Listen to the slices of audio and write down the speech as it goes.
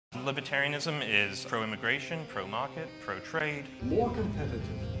Libertarianism is pro-immigration, pro-market, pro-trade. More competitive,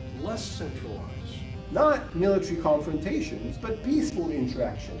 less centralized. Not military confrontations, but peaceful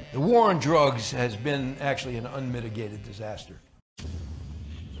interaction. The war on drugs has been actually an unmitigated disaster.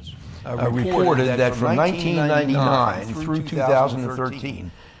 Reported that from 1999 through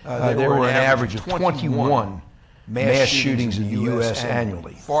 2013, there were an average of 21 mass shootings in the U.S.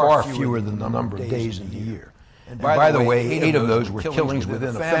 annually, far fewer than the number of days in the year. And by the way, 8 of those were killings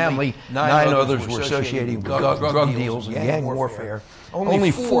within a family, 9 others were associated with drug deals and gang warfare.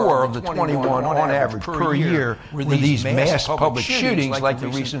 Only 4 of the 21 on average per year were these mass public shootings like the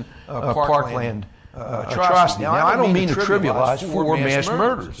recent Parkland atrocity. Now, I don't mean to trivialize 4 mass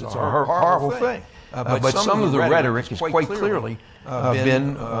murders. It's a horrible thing. But some of the rhetoric has quite clearly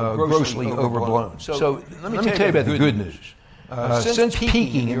been grossly overblown. So let me tell you about the good news. Since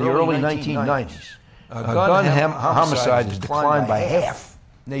peaking in the early 1990s, gun homicide has declined by half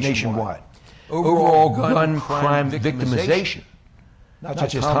nationwide. Overall gun crime victimization, not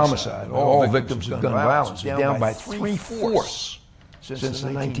just homicide, all victims of gun violence, is down by 3/4 since the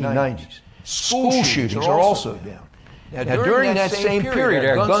 1990s. School shootings are also down. Now, during that same period,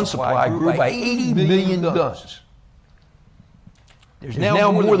 our gun supply grew by 80 million guns. There's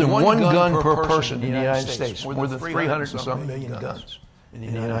now more than 1 gun per person in the United States, more than 300 and some million guns in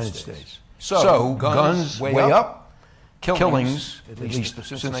the United States. So guns way up, killings, at least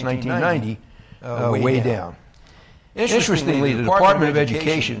since 1990, way down. Interestingly, the Department of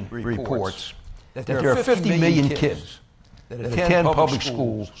Education reports that there are 50 million kids that attend public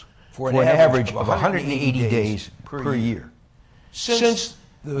schools for an average of 180 days per year. Since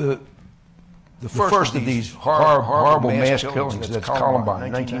the first of these horrible mass killings, that's Columbine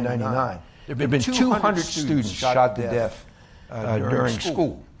in 1999, there have been 200 students shot to death during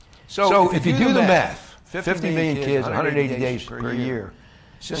school. So if you do the math, 50 million kids, 180 days per year,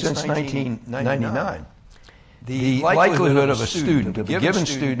 since 1999, the likelihood of a given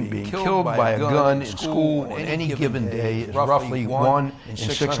student being killed by a gun in school on any given day is roughly 1 in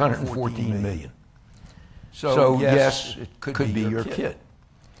 614 million. So yes, it could be your kid.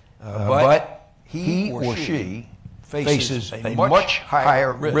 But he or she faces a much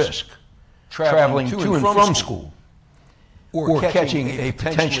higher risk traveling to and from school, or catching a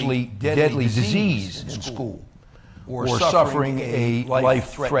potentially deadly disease in school, or suffering a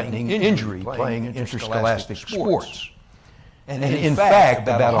life-threatening injury playing interscholastic sports. And in fact,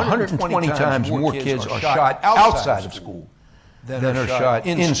 about 120 times more kids are shot outside of school than are shot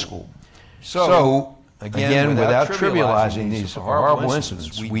in school. So, again, without trivializing these horrible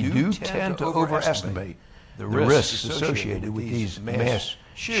incidents, we do tend to overestimate the risks associated with these mass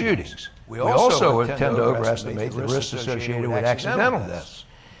shootings. We also tend to overestimate the risks associated with accidental deaths.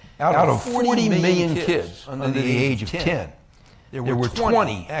 Out of 40 million kids under the age of 10, there were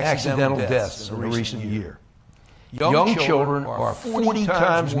 20 accidental deaths in the recent year. Young children are 40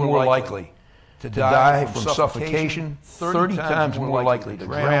 times more likely to die from suffocation, 30 times more likely to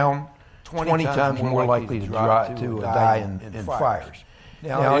drown, 20 times more likely to die in fires.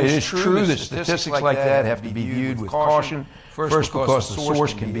 Now, it is true that statistics like that have to be viewed with caution. First, because the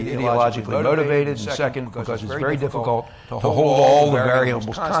source can be ideologically motivated, and second, because it's very difficult to hold all the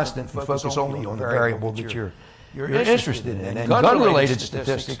variables constant and focus only on the variable that you're interested in. And gun-related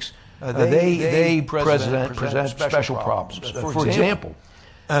statistics, they present special problems. For example,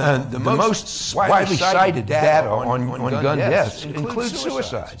 the most widely cited data on gun deaths includes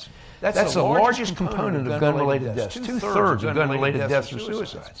suicides. That's the largest component of gun-related deaths. 2/3 of gun-related deaths are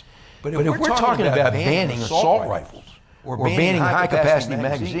suicides. But if we're talking about banning assault rifles or banning high-capacity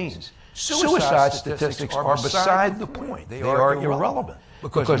magazines, suicide statistics are beside the point. They are irrelevant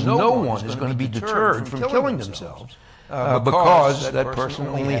because no one is going to be deterred from killing themselves because that person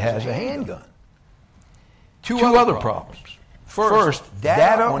only has a handgun. 2 other problems. First,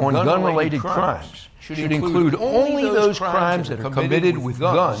 data on gun-related crimes should include only those crimes that are committed with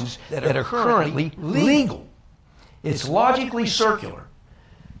guns that are currently legal. It's logically circular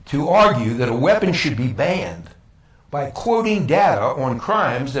to argue that a weapon should be banned by quoting data on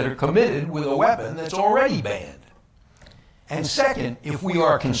crimes that are committed with a weapon that's already banned. And second, if we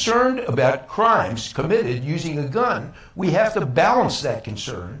are concerned about crimes committed using a gun, we have to balance that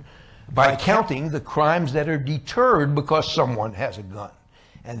concern by counting the crimes that are deterred because someone has a gun.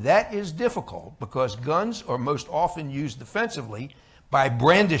 And that is difficult because guns are most often used defensively by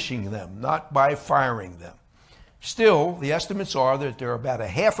brandishing them, not by firing them. Still, the estimates are that there are about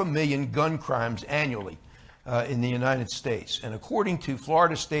 500,000 gun crimes annually in the United States. And according to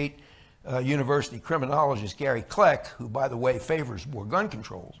Florida State University criminologist Gary Kleck, who, by the way, favors more gun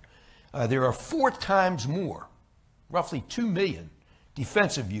controls, there are 4 times more, roughly 2 million,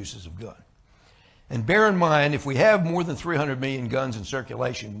 defensive uses of gun. And bear in mind, if we have more than 300 million guns in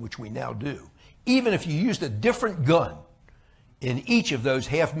circulation, which we now do, even if you used a different gun in each of those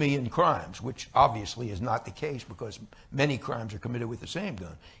 500,000 crimes, which obviously is not the case because many crimes are committed with the same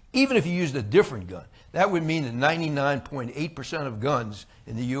gun, even if you used a different gun, that would mean that 99.8% of guns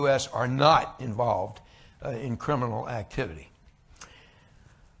in the U.S. are not involved in criminal activity.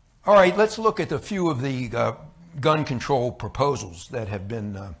 All right, let's look at a few of the gun control proposals that have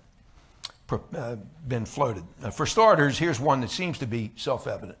been floated. For starters, here's one that seems to be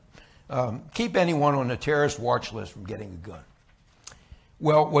self-evident. Keep anyone on a terrorist watch list from getting a gun.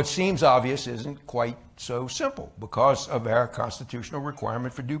 Well, what seems obvious isn't quite so simple because of our constitutional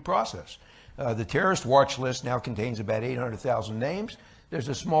requirement for due process. The terrorist watch list now contains about 800,000 names. There's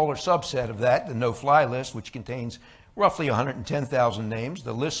a smaller subset of that, the no-fly list, which contains roughly 110,000 names.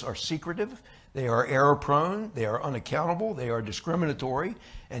 The lists are secretive, they are error-prone, they are unaccountable, they are discriminatory,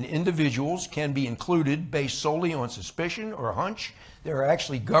 and individuals can be included based solely on suspicion or hunch. There are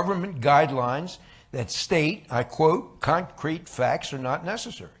actually government guidelines that state, I quote, concrete facts are not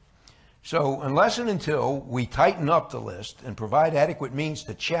necessary. So unless and until we tighten up the list and provide adequate means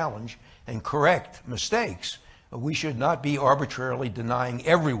to challenge and correct mistakes, we should not be arbitrarily denying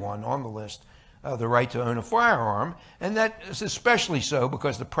everyone on the list the right to own a firearm, and that is especially so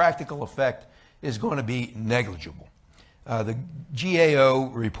because the practical effect is going to be negligible. The GAO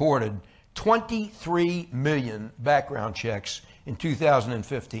reported 23 million background checks in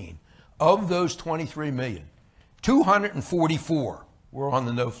 2015. Of those 23 million, 244 were on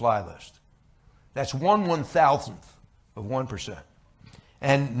the no-fly list. That's 1/1000th of 1%.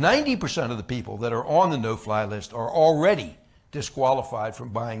 And 90% of the people that are on the no-fly list are already disqualified from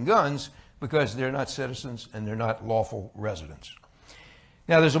buying guns because they're not citizens and they're not lawful residents.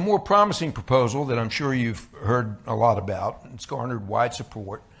 Now, there's a more promising proposal that I'm sure you've heard a lot about. It's garnered wide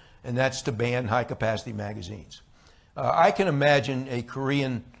support, and that's to ban high-capacity magazines. I can imagine a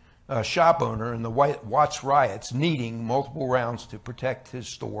Korean shop owner in the Watts riots needing multiple rounds to protect his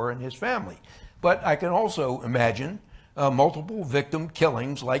store and his family. But I can also imagine multiple victim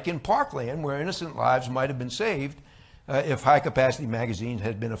killings like in Parkland, where innocent lives might have been saved if high-capacity magazines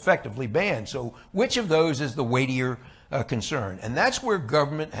had been effectively banned. So which of those is the weightier concern? And that's where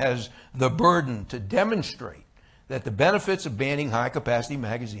government has the burden to demonstrate that the benefits of banning high-capacity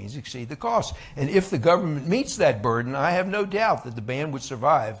magazines exceed the costs. And if the government meets that burden, I have no doubt that the ban would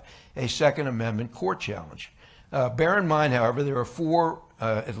survive a Second Amendment court challenge. Bear in mind, however, there are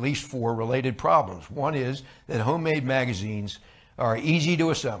at least four related problems. One is that homemade magazines are easy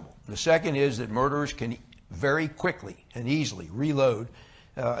to assemble. The second is that murderers can very quickly and easily reload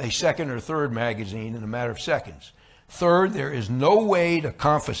a second or third magazine in a matter of seconds. Third, there is no way to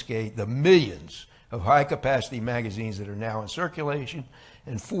confiscate the millions of high-capacity magazines that are now in circulation.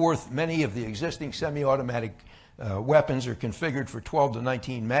 And fourth, many of the existing semi-automatic weapons are configured for 12 to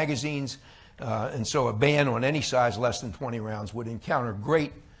 19 magazines, and so a ban on any size less than 20 rounds would encounter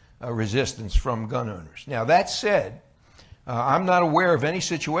great resistance from gun owners. Now, that said, I'm not aware of any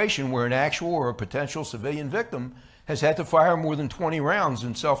situation where an actual or a potential civilian victim has had to fire more than 20 rounds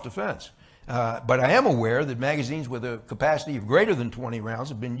in self-defense. But I am aware that magazines with a capacity of greater than 20 rounds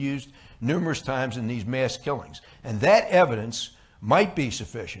have been used numerous times in these mass killings. And that evidence might be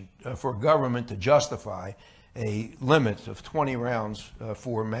sufficient for government to justify a limit of 20 rounds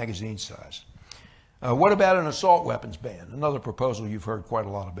for magazine size. What about an assault weapons ban? Another proposal you've heard quite a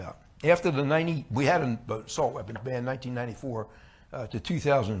lot about. After we had an assault weapons ban 1994 to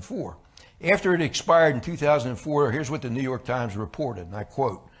 2004. After it expired in 2004, here's what the New York Times reported, and I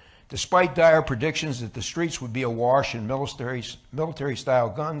quote, "Despite dire predictions that the streets would be awash in military-style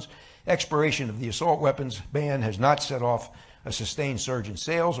guns, expiration of the assault weapons ban has not set off a sustained surge in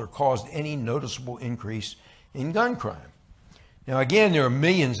sales or caused any noticeable increase in gun crime." Now, again, there are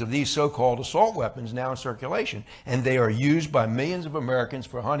millions of these so-called assault weapons now in circulation, and they are used by millions of Americans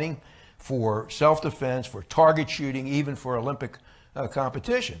for hunting, for self-defense, for target shooting, even for Olympic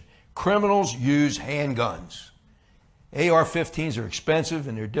competition. Criminals use handguns. AR-15s are expensive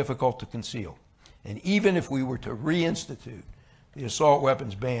and they're difficult to conceal. And even if we were to reinstitute the assault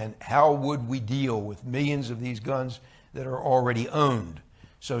weapons ban, how would we deal with millions of these guns that are already owned?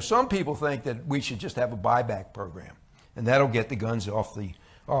 So some people think that we should just have a buyback program, and that'll get the guns off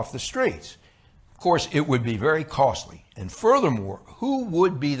the streets. Of course, it would be very costly. And furthermore, who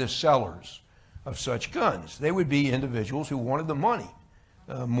would be the sellers of such guns? They would be individuals who wanted the money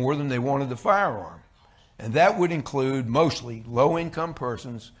more than they wanted the firearm. And that would include mostly low-income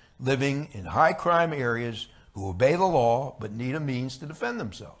persons living in high-crime areas who obey the law but need a means to defend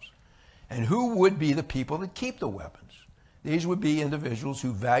themselves. And who would be the people that keep the weapons? these would be individuals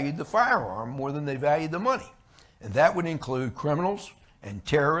who valued the firearm more than they valued the money. And that would include criminals and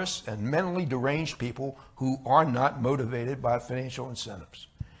terrorists and mentally deranged people who are not motivated by financial incentives.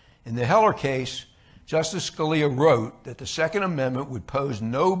 In the Heller case, Justice Scalia wrote that the Second Amendment would pose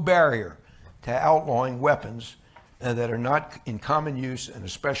no barrier to outlawing weapons that are not in common use and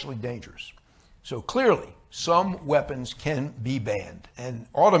especially dangerous. So clearly, some weapons can be banned, and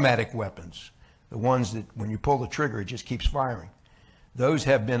automatic weapons, the ones that when you pull the trigger it just keeps firing, those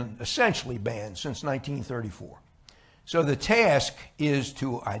have been essentially banned since 1934. So the task is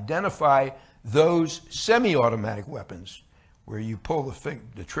to identify those semi-automatic weapons where you pull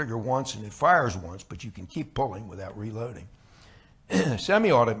the trigger once and it fires once, but you can keep pulling without reloading.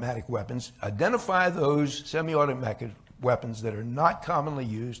 Semi-automatic weapons, identify those semi-automatic weapons that are not commonly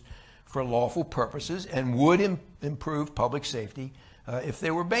used for lawful purposes and would improve public safety if they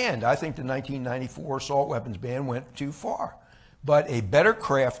were banned. I think the 1994 assault weapons ban went too far. But a better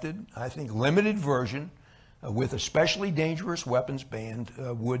crafted, I think limited version with especially dangerous weapons banned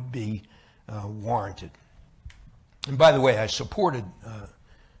would be warranted. And by the way, I supported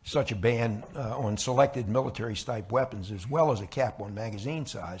such a ban on selected military-type weapons as well as a cap on magazine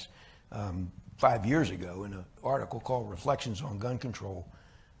size 5 years ago in an article called Reflections on Gun Control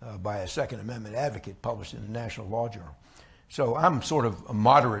by a Second Amendment advocate published in the National Law Journal. So I'm sort of a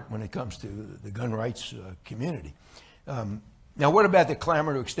moderate when it comes to the gun rights community. Now, what about the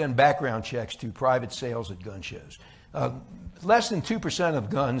clamor to extend background checks to private sales at gun shows? Less than 2% of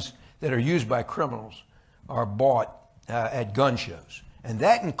guns that are used by criminals are bought at gun shows. And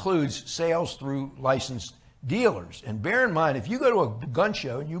that includes sales through licensed dealers. And bear in mind, if you go to a gun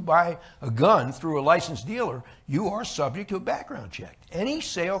show and you buy a gun through a licensed dealer, you are subject to a background check. Any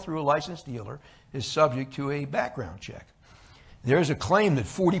sale through a licensed dealer is subject to a background check. There's a claim that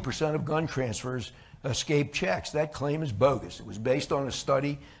 40% of gun transfers escape checks. That claim is bogus. It was based on a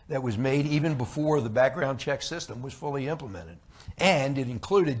study that was made even before the background check system was fully implemented. And it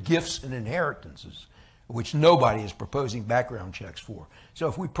included gifts and inheritances, which nobody is proposing background checks for. So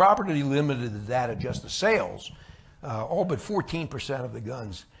if we properly limited the data just to sales, all but 14% of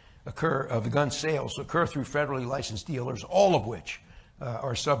the gun sales occur through federally licensed dealers, all of which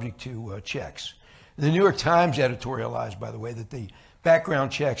are subject to checks. The New York Times editorialized, by the way, that the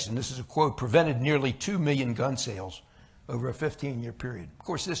background checks, and this is a quote, prevented nearly 2 million gun sales over a 15-year period. Of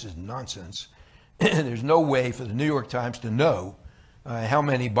course, this is nonsense. There's no way for the New York Times to know how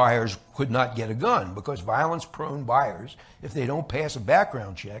many buyers could not get a gun, because violence-prone buyers, if they don't pass a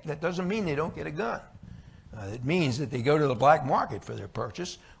background check, that doesn't mean they don't get a gun. It means that they go to the black market for their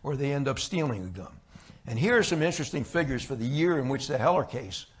purchase or they end up stealing a gun. And here are some interesting figures for the year in which the Heller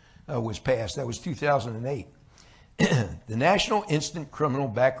case was passed. That was 2008. The National Instant Criminal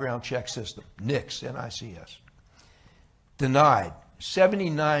Background Check System, NICS, N-I-C-S, denied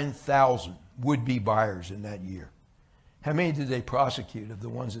 79,000 would-be buyers in that year. How many did they prosecute of the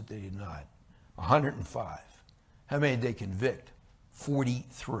ones that they denied? 105. How many did they convict?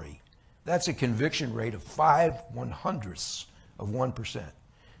 43. That's a conviction rate of 5/100ths of 1%.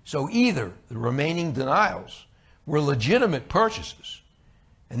 So either the remaining denials were legitimate purchases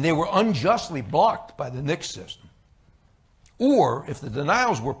and they were unjustly blocked by the NICS system, or if the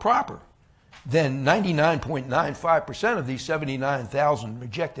denials were proper, then 99.95% of these 79,000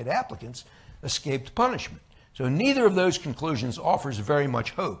 rejected applicants escaped punishment. So neither of those conclusions offers very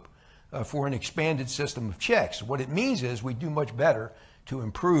much hope for an expanded system of checks. What it means is we do much better to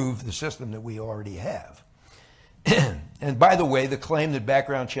improve the system that we already have. And by the way, the claim that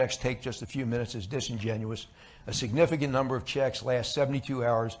background checks take just a few minutes is disingenuous. A significant number of checks last 72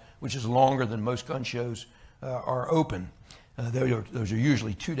 hours, which is longer than most gun shows are open. Those are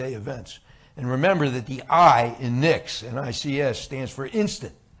usually two-day events. And remember that the I in NICS, N-I-C-S, stands for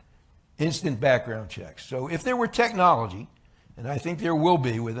instant background checks. So if there were technology, and I think there will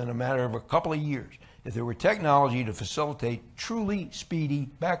be within a matter of a couple of years, if there were technology to facilitate truly speedy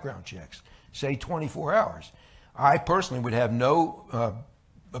background checks, say 24 hours, I personally would have no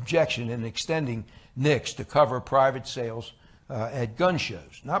objection in extending NICS to cover private sales at gun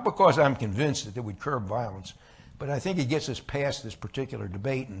shows. Not because I'm convinced that it would curb violence, but I think it gets us past this particular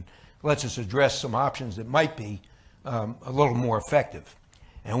debate and lets us address some options that might be a little more effective.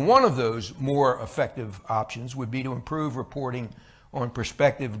 And one of those more effective options would be to improve reporting on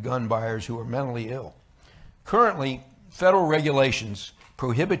prospective gun buyers who are mentally ill. Currently, federal regulations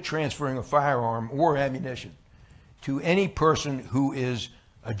prohibit transferring a firearm or ammunition to any person who is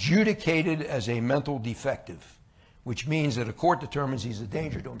adjudicated as a mental defective, which means that a court determines he's a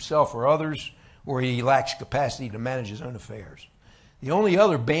danger to himself or others, or he lacks capacity to manage his own affairs. The only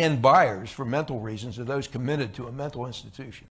other banned buyers for mental reasons are those committed to a mental institution.